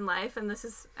problem is in life, and this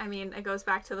is, I mean, it goes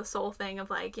back to the soul thing of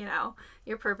like, you know,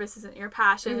 your purpose isn't your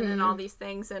passion and all these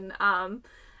things.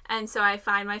 And so I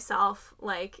find myself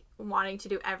like wanting to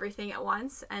do everything at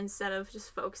once instead of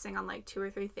just focusing on like 2 or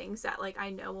 3 things that like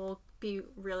I know will be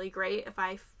really great if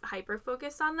I hyper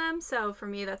focus on them. So for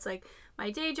me, that's like my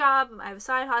day job, I have a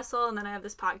side hustle, and then I have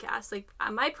this podcast. Like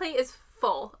my plate is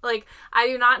full. Like I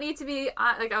do not need to be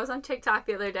like, I was on TikTok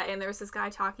the other day and there was this guy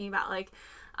talking about like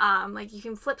you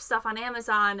can flip stuff on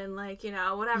Amazon and like, you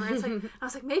know, whatever. It's like, I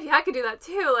was like, maybe I could do that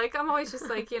too. Like, I'm always just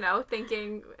like, you know,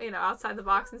 thinking, you know, outside the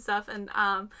box and stuff. And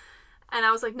I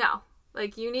was like, no,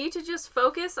 like you need to just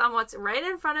focus on what's right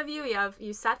in front of you.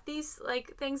 You set these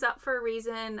like things up for a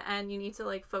reason and you need to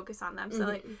like focus on them. So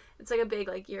like, it's like a big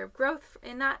like year of growth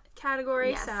in that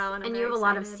category. Yes. So, and you have a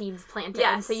lot of seeds planted.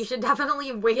 Yes. So you should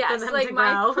definitely wait for them like to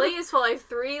my grow. plate is full. I have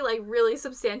 3 like really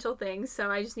substantial things. So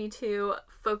I just need to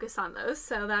focus on those.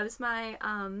 So that is my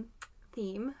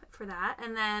theme for that.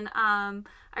 And then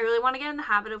I really want to get in the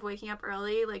habit of waking up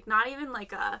early, like not even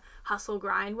like a hustle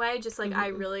grind way, just like I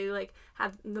really like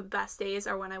have the best days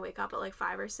are when I wake up at like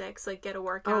 5 or 6, like get a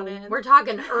workout in. We're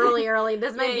talking early.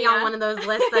 This might be on one of those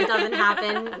lists that doesn't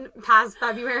happen past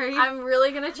February. I'm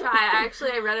really gonna try.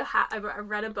 I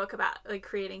read a book about like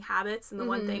creating habits, and the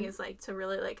one thing is like to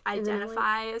really like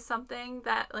identify as something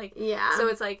that like so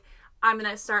it's like I'm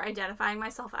going to start identifying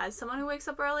myself as someone who wakes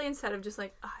up early instead of just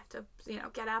like, oh, I have to, you know,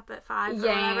 get up at 5 or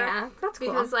whatever. Yeah, that's cool.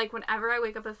 Because like whenever I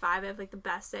wake up at 5, I have like the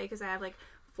best day because I have like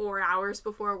 4 hours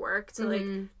before work to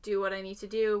like do what I need to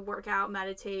do, work out,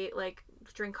 meditate, like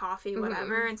drink coffee,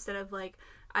 whatever, instead of like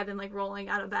I've been like rolling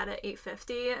out of bed at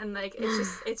 8:50 and like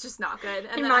it's just not good.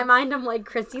 And in my mind, I'm like,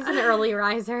 Christy's an early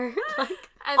riser. Like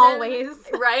and always.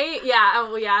 Then, right? Yeah.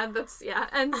 Well, yeah. That's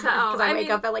And so because I wake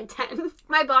up at like 10.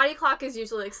 My body clock is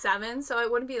usually like 7, so it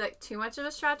wouldn't be like too much of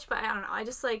a stretch. But I don't know. I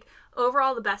just like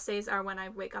overall the best days are when I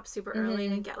wake up super early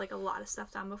and get like a lot of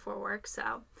stuff done before work.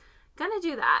 So gonna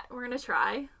do that. We're gonna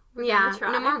try.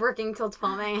 No more working till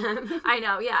 12 a.m. I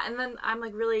know, yeah. And then I'm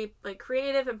like really like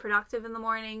creative and productive in the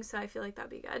morning, so I feel like that'd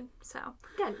be good. So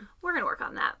good. We're gonna work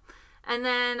on that. And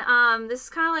then this is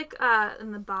kind of like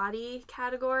in the body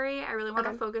category. I really want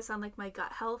to focus on like my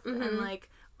gut health and like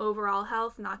overall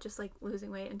health, not just like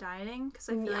losing weight and dieting, because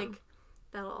I feel like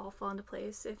that'll all fall into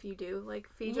place if you do like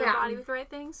feed your body with the right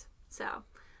things. So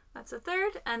that's the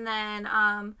third. And then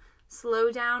slow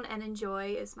down and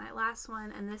enjoy is my last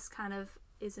one, and this kind of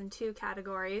is in 2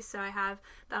 categories. So I have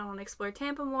that I want to explore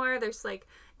Tampa more. There's like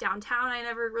downtown I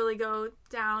never really go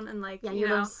down, and like you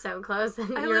live so close and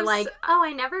you're like, oh,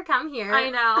 I never come here.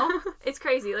 I know. It's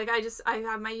crazy. Like I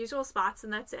have my usual spots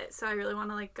and that's it. So I really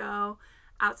want to like go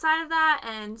outside of that,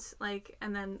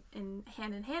 and then in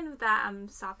hand with that, I'm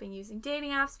stopping using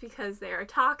dating apps because they are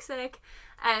toxic.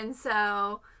 And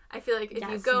so I feel like if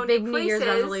you go big new places, New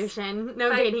Year's resolution,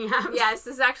 no dating apps. Yes,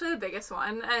 this is actually the biggest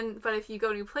one. But if you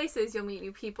go new places, you'll meet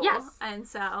new people. Yes. And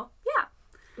so,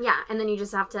 yeah, and then you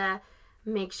just have to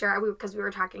make sure, because we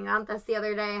were talking about this the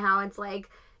other day, how it's like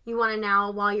you want to now,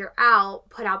 while you're out,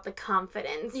 put out the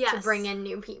confidence to bring in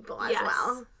new people as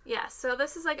well. Yes. So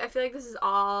this is like, I feel like this is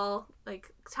all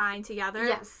like tying together.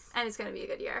 Yes. And it's going to be a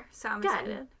good year. So I'm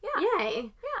excited. Yeah. Yay.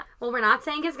 Yeah. Well, we're not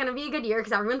saying it's going to be a good year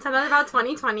because everyone said that about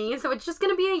 2020. So it's just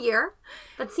going to be a year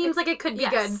that seems like it could be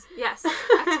good. Yes.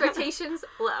 Expectations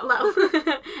low.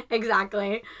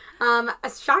 Exactly.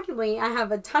 Shockingly, I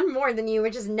have a ton more than you,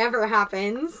 which just never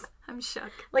happens. I'm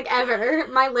shook. Like, ever.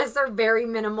 My lists are very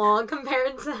minimal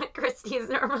compared to Christy's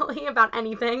normally about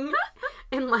anything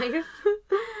in life.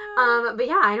 But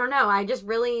yeah, I don't know. I just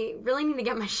really, really need to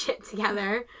get my shit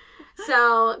together.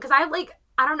 So, because I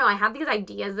don't know, I had these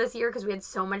ideas this year because we had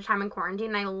so much time in quarantine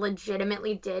and I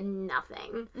legitimately did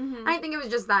nothing. Mm-hmm. I think it was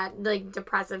just that, like,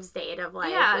 depressive state of,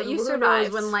 like, you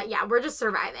survived. We're just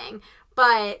surviving.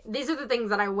 But these are the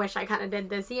things that I wish I kind of did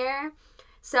this year.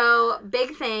 So,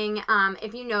 big thing,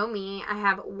 if you know me, I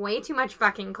have way too much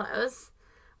fucking clothes.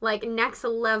 Like, next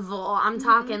level. I'm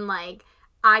talking, like,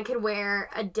 I could wear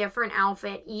a different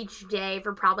outfit each day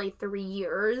for probably 3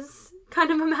 years kind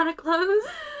of amount of clothes.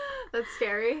 That's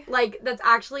scary. Like, that's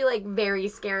actually, like, very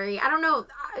scary. I don't know.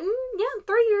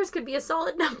 3 years could be a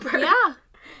solid number. Yeah.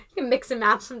 You can mix and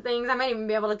match some things. I might even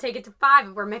be able to take it to 5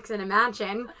 if we're mixing and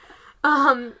matching.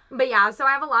 But yeah, so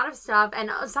I have a lot of stuff, and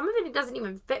some of it doesn't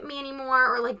even fit me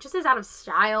anymore, or like just is out of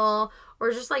style,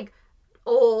 or just like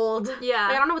old. Yeah.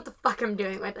 Like, I don't know what the fuck I'm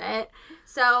doing with it.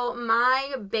 So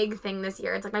my big thing this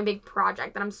year, it's like my big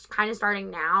project that I'm kind of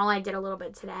starting now. I did a little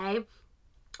bit today.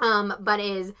 But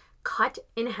is cut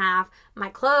in half my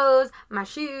clothes, my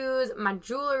shoes, my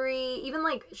jewelry, even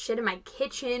like shit in my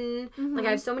kitchen. Mm-hmm. Like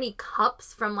I have so many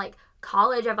cups from like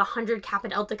college. I have 100 Kappa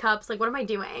Delta cups. Like, what am I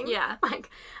doing? Yeah. Like,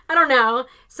 I don't know.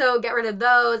 So get rid of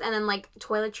those. And then like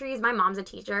toiletries. My mom's a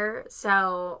teacher,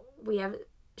 so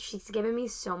she's given me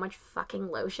so much fucking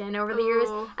lotion over the years,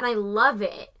 and I love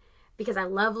it because I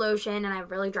love lotion and I have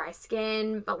really dry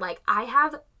skin, but like I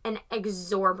have an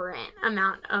exorbitant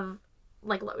amount of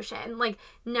like lotion, like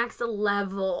next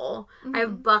level. Mm-hmm. I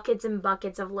have buckets and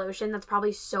buckets of lotion that's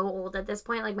probably so old at this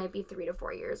point, like might be 3 to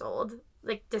 4 years old.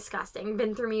 Like disgusting.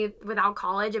 Been through me without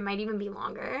college. It might even be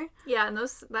longer. Yeah, and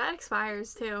that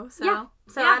expires too. So yeah.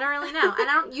 So I don't really know. And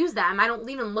I don't use them. I don't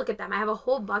even look at them. I have a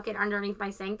whole bucket underneath my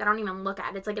sink that I don't even look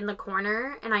at. It's like in the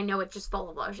corner, and I know it's just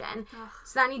full of lotion. Ugh.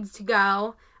 So that needs to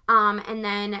go. And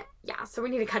then so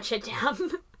we need to cut shit down.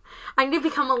 I need to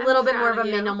become a little bit more of a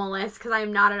minimalist because I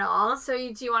am not at all. So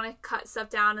do you want to cut stuff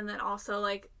down and then also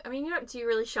like, I mean, do you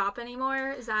really shop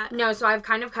anymore? Is that? No, so I've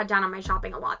kind of cut down on my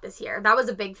shopping a lot this year. That was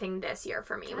a big thing this year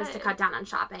for me, was to cut down on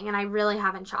shopping. And I really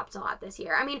haven't shopped a lot this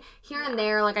year. I mean, here and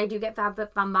there, like I do get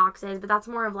FabFitFun boxes, but that's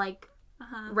more of like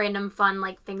random fun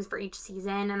like things for each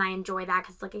season, and I enjoy that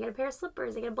because like I get a pair of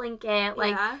slippers, I get a blanket,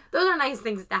 like those are nice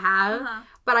things to have.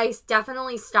 But I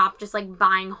definitely stopped just like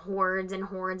buying hordes and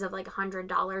hordes of like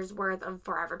 $100 worth of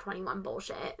Forever 21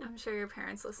 bullshit. I'm sure your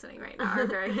parents listening right now are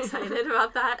very excited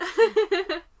about that.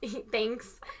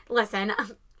 Thanks. Listen,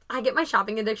 I get my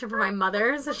shopping addiction from my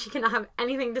mother, so she cannot have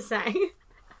anything to say.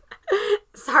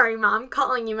 Sorry, Mom,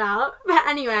 calling you out. But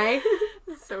anyway.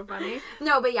 So funny.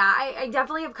 No, but yeah, I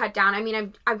definitely have cut down. I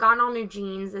mean, I've gotten all new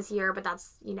jeans this year, but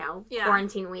that's,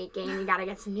 quarantine weekend. You gotta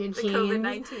get some new jeans.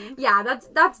 COVID-19. Yeah,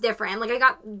 that's different. Like, I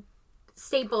got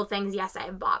staple things, yes, I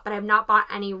have bought, but I have not bought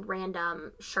any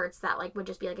random shirts that, like, would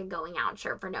just be, like, a going out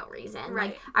shirt for no reason.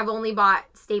 Right. Like, I've only bought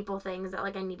staple things that,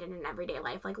 like, I needed in everyday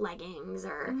life, like leggings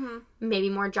or maybe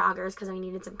more joggers because I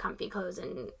needed some comfy clothes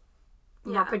and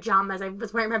more pajamas. I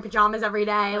was wearing my pajamas every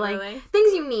day. Literally. Like,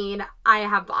 things you need, I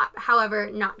have bought.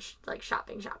 However, not,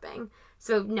 shopping.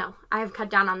 So, no, I have cut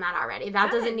down on that already.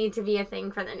 That doesn't need to be a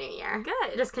thing for the new year.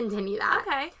 Good. Just continue that.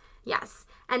 Okay. Yes.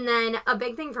 And then a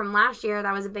big thing from last year,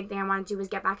 that was a big thing I wanted to do, was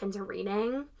get back into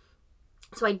reading.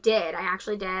 So I did. I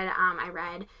actually did. I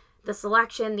read The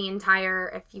Selection, the entire,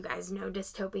 if you guys know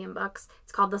dystopian books,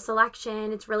 it's called The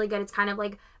Selection. It's really good. It's kind of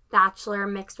like Bachelor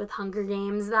mixed with Hunger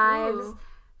Games vibes. Ooh.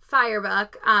 Fire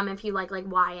book, if you like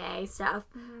YA stuff.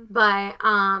 But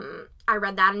I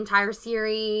read that entire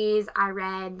series. I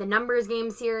read the Numbers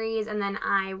Game series, and then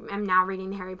I am now reading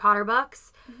the Harry Potter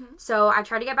books. So I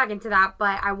try to get back into that,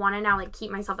 but I want to now like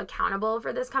keep myself accountable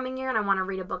for this coming year, and I want to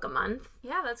read a book a month.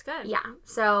 Yeah, that's good. Yeah.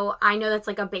 So I know that's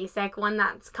like a basic one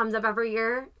that comes up every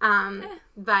year.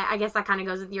 But I guess that kind of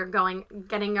goes with your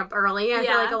getting up early. I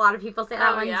feel like a lot of people say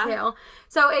that one too.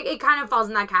 So it kind of falls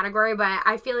in that category, but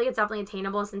I feel like it's definitely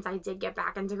attainable since I did get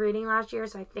back into reading last year.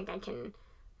 So I think I can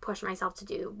push myself to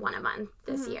do one a month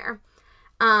this year.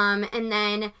 And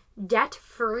then debt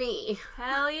free.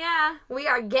 Hell yeah. We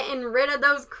are getting rid of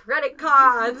those credit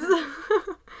cards.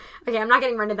 Okay, I'm not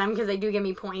getting rid of them because they do give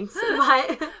me points,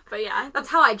 but yeah, that's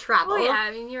how I travel. Well, yeah,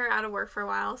 I mean, you were out of work for a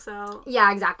while, so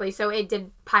yeah, exactly. So it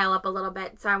did pile up a little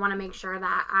bit. So I want to make sure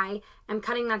that I am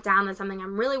cutting that down. That's something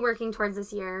I'm really working towards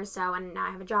this year. So, and now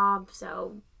I have a job,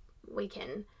 so we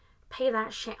can pay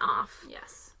that shit off.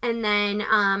 Yes. And then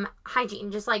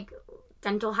hygiene, just like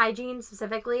dental hygiene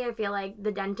specifically. I feel like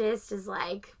the dentist is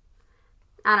like,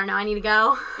 I don't know, I need to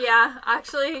go. Yeah,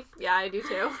 actually, yeah, I do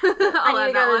too. I need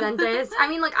to go to the dentist. I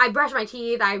mean, like, I brush my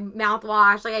teeth, I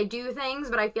mouthwash, like, I do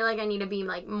things, but I feel like I need to be,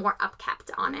 like, more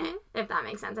upkept on it, if that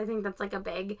makes sense. I think that's, like, a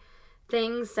big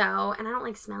thing, so, and I don't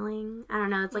like smelling. I don't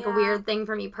know, it's, like, a weird thing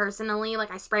for me personally. Like,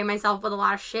 I spray myself with a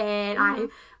lot of shit. I,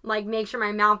 like, make sure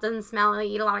my mouth doesn't smell. I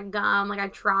eat a lot of gum. Like, I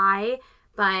try,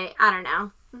 but I don't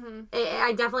know.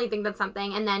 I definitely think that's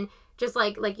something. And then, just,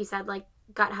 like you said, like,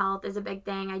 gut health is a big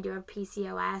thing. I do have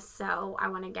PCOS, so I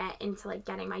want to get into, like,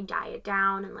 getting my diet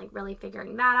down and, like, really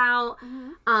figuring that out.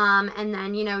 And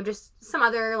then, you know, just some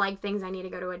other, like, things I need to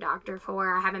go to a doctor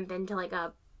for. I haven't been to, like,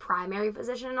 a primary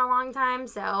physician in a long time,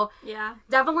 so yeah,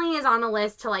 definitely is on the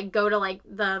list to, like, go to, like,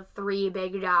 the 3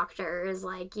 big doctors,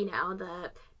 like, you know,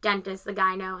 the dentist, the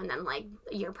gyno, and then, like,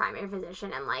 your primary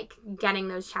physician, and, like, getting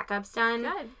those checkups done.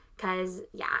 Good. Because,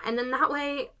 yeah, and then that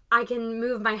way I can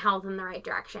move my health in the right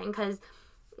direction, because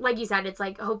like you said, it's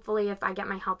like, hopefully if I get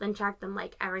my health in check, then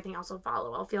like everything else will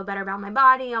follow. I'll feel better about my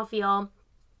body. I'll feel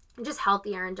just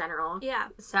healthier in general. Yeah.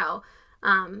 So,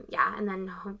 yeah, and then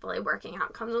hopefully working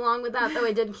out comes along with that, though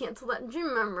I did cancel that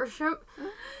gym membership.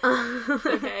 It's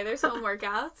okay. There's home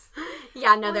workouts.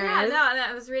 Yeah, no, there is. No, and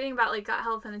I was reading about, like, gut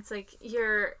health, and it's like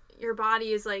your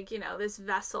body is like, you know, this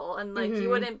vessel, and like you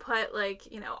wouldn't put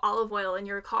like, you know, olive oil in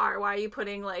your car. Why are you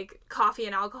putting like coffee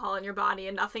and alcohol in your body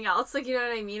and nothing else? Like, you know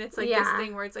what I mean? It's like this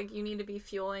thing where it's like you need to be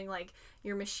fueling like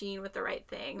your machine with the right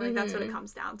thing. Like that's what it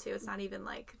comes down to. It's not even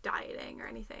like dieting or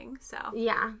anything. So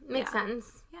yeah, makes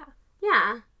sense.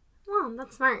 Yeah. Well,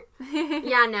 that's smart.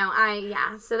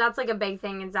 So that's like a big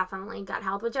thing. It's definitely gut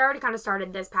health, which I already kind of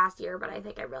started this past year, but I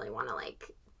think I really want to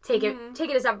like take it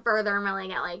a step further and really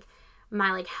get like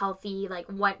my like healthy, like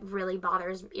what really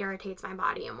irritates my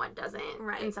body and what doesn't,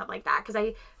 and stuff like that. Because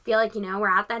I feel like, you know, we're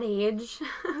at that age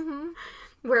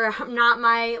where I'm not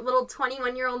my little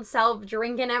 21-year-old self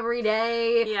drinking every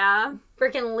day. Yeah.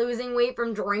 Freaking losing weight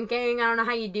from drinking. I don't know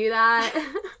how you do that.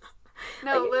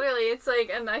 No, like, literally, it's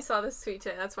like, and I saw this tweet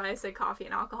today, that's why I say coffee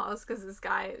and alcohol, is because this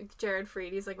guy, Jared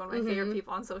Freed, he's like one of my favorite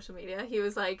people on social media, he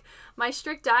was like, my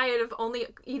strict diet of only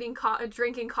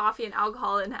drinking coffee and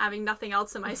alcohol and having nothing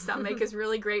else in my stomach is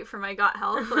really great for my gut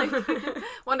health. Like,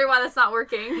 wonder why that's not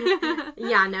working.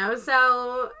 Yeah, no,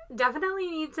 so definitely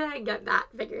need to get that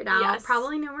figured out. Yes.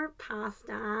 Probably no more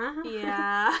pasta.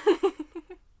 Yeah.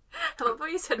 I love how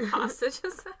you said pasta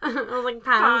just now. I was like,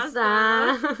 pasta.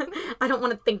 I don't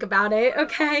want to think about it,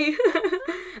 okay?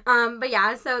 But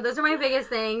yeah, so those are my biggest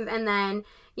things. And then,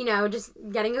 you know, just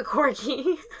getting a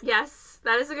corgi. Yes,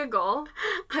 that is a good goal.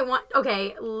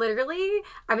 Literally,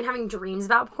 I've been having dreams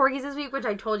about corgis this week, which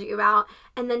I told you about.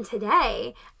 And then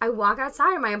today, I walk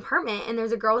outside of my apartment, and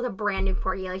there's a girl with a brand new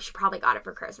corgi. Like, she probably got it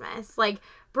for Christmas. Like,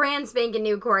 brand spanking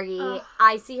new corgi. Ugh.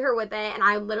 I see her with it, and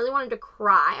I literally wanted to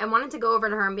cry. I wanted to go over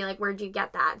to her and be like, where'd you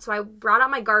get that? So I brought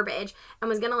out my garbage and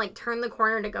was gonna like turn the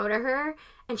corner to go to her,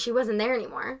 and she wasn't there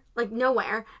anymore. Like,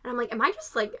 nowhere. And I'm like, am I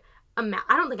just like, I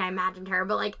don't think I imagined her,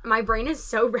 but like my brain is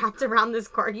so wrapped around this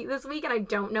corgi this week, and I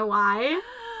don't know why.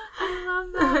 I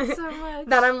love that so much.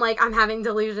 That I'm having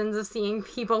delusions of seeing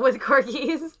people with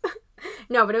corgis.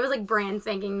 No, but it was like brand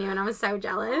spanking new, and I was so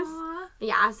jealous. Aww.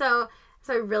 Yeah, so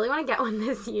I really want to get one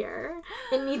this year.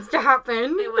 It needs to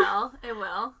happen. It will.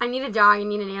 I need a dog. I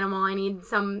need an animal. I need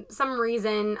some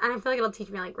reason. And I feel like it'll teach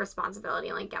me, like, responsibility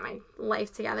and, like, get my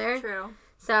life together. True.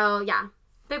 So, yeah.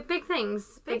 Big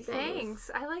things. Big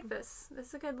things. I like this. This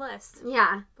is a good list.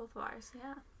 Yeah. Both of ours.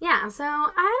 Yeah. Yeah, so,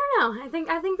 I don't know. I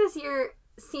think this year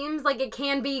seems like it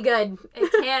can be good.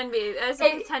 It can be. It has the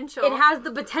potential. It has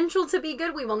the potential to be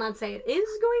good. We will not say it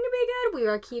is going to be good. We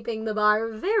are keeping the bar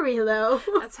very low.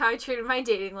 That's how I treated my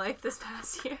dating life this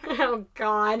past year. Oh,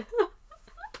 God.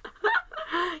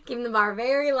 Keeping the bar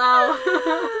very low.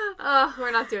 Oh,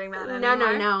 we're not doing that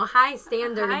anymore. No. High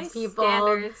standards, people.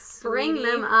 Standards. Bring sweetie.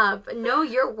 them up. Know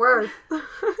your worth.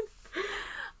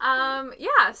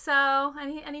 Yeah, so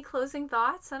any closing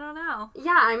thoughts? I don't know.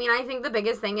 Yeah, I mean, I think the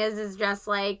biggest thing is just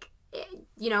like,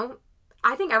 you know,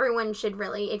 I think everyone should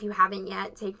really, if you haven't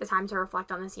yet, take the time to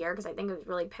reflect on this year, because I think it was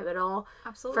really pivotal.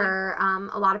 Absolutely. For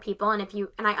a lot of people. And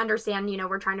I understand, you know,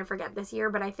 we're trying to forget this year,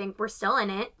 but I think we're still in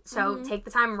it. So take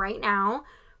the time right now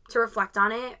to reflect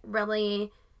on it.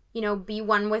 Really, you know, be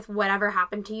one with whatever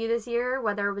happened to you this year,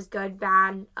 whether it was good,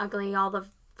 bad, ugly, all the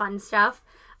fun stuff.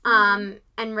 And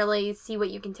really see what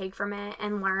you can take from it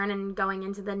and learn, and going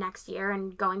into the next year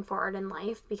and going forward in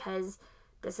life, because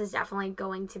this is definitely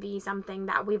going to be something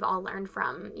that we've all learned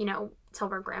from, you know, till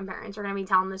we're grandparents. We're going to be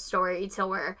telling this story till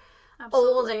we're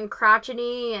old and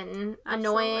crotchety and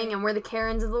annoying, and we're the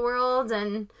Karens of the world,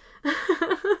 and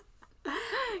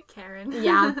Karen.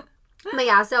 Yeah. But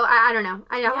yeah, so I don't know.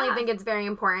 I definitely think it's very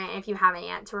important, if you haven't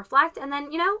yet, to reflect, and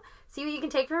then, you know, see what you can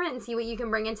take from it and see what you can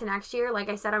bring into next year. Like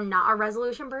I said, I'm not a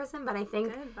resolution person, but I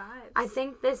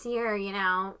think this year, you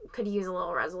know, could use a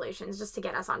little resolutions just to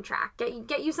get us on track.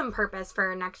 Get you some purpose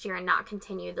for next year and not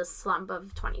continue the slump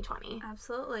of 2020.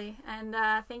 Absolutely. And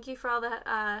thank you for all the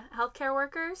healthcare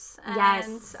workers. And,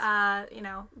 yes. You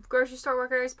know, grocery store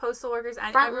workers, postal workers.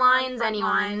 Front lines,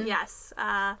 anyone. Yes.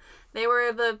 They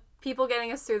were the people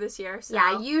getting us through this year. So.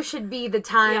 Yeah, you should be the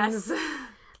Times. Yes.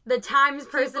 The Times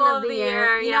person of the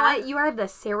year. You know what? You are the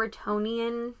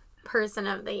serotonin person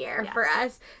of the year for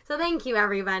us. So thank you,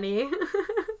 everybody.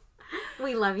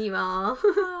 We love you all.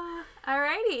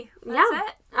 Alrighty. That's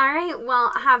it. All right.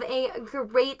 Well, have a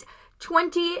great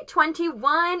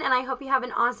 2021, and I hope you have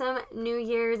an awesome New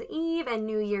Year's Eve and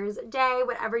New Year's Day,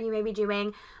 whatever you may be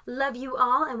doing. Love you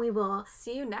all, and we will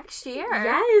see you next year.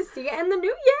 Yes. See you in the new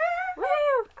year. Woo!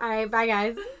 All right. Bye,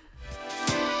 guys.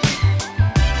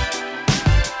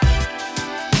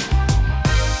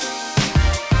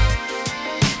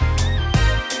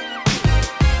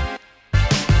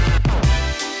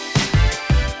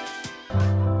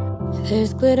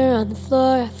 There's glitter on the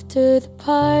floor after the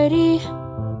party.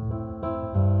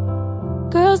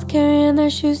 Girls carrying their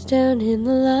shoes down in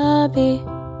the lobby.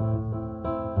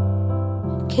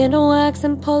 Candle wax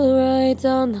and Polaroids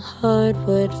on the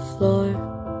hardwood floor.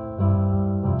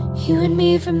 You and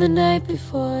me from the night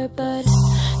before, but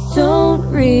don't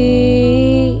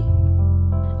read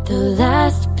the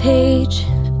last page.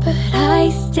 But I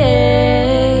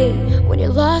stay when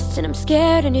you're lost and I'm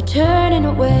scared and you're turning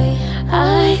away.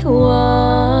 I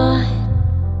want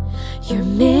your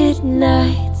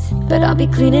midnights, but I'll be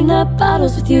cleaning up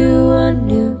bottles with you on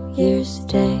New Year's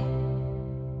Day.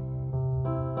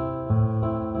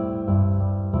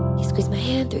 You squeeze my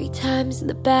hand 3 times in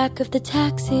the back of the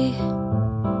taxi.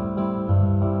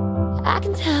 I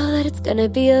can tell that it's gonna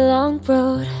be a long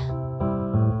road.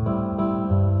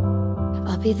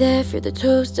 I'll be there for the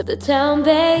toast of the town,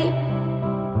 babe.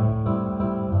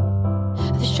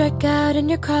 If you strike out and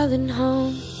you're crawling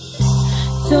home,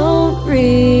 don't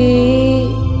read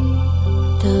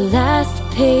the last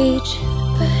page.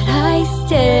 But I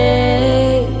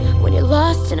stay when you're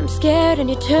lost and I'm scared and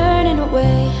you're turning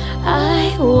away.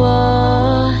 I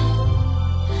want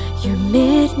your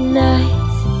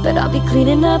midnights, but I'll be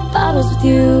cleaning up bottles with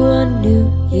you on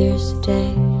New Year's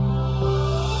Day.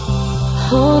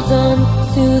 Hold on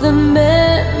to the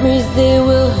memories, they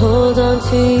will hold on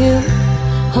to you.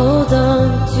 Hold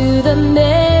on to the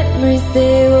memories,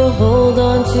 they will hold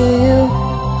on to you.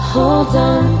 Hold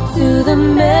on to the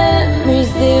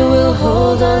memories, they will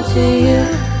hold on to you.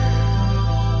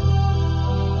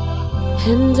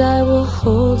 And I will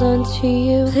hold on to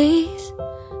you. Please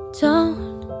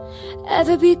don't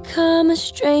ever become a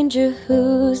stranger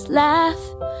whose laugh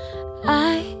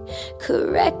I could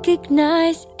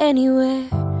recognize anywhere.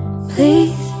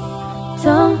 Please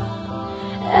don't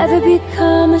ever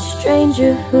become a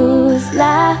stranger whose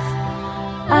laugh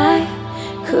I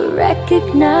could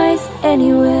recognize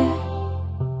anywhere.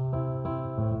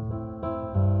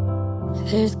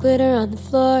 There's glitter on the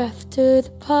floor after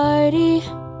the party.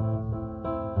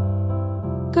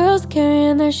 Girls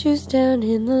carrying their shoes down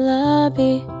in the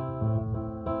lobby.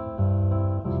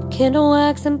 Candle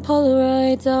wax and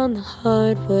Polaroids on the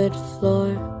hardwood floor.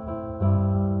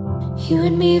 You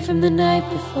and me from the night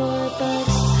before, but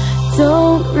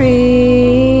don't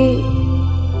read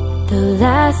the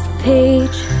last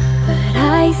page. But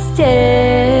I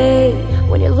stay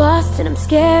when you're lost and I'm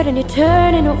scared and you're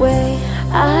turning away.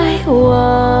 I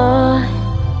want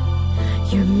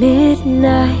your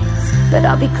midnights, but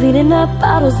I'll be cleaning up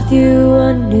bottles with you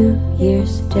on New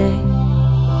Year's Day.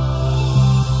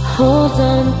 Hold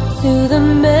on to the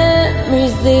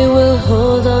memories, they will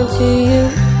hold on to you.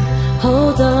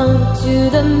 Hold on to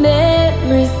the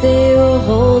memories, they will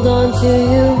hold on to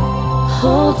you.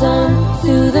 Hold on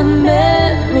to the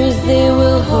memories, they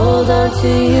will hold on to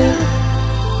you.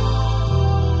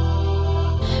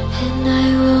 And I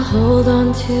will hold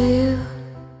on to you.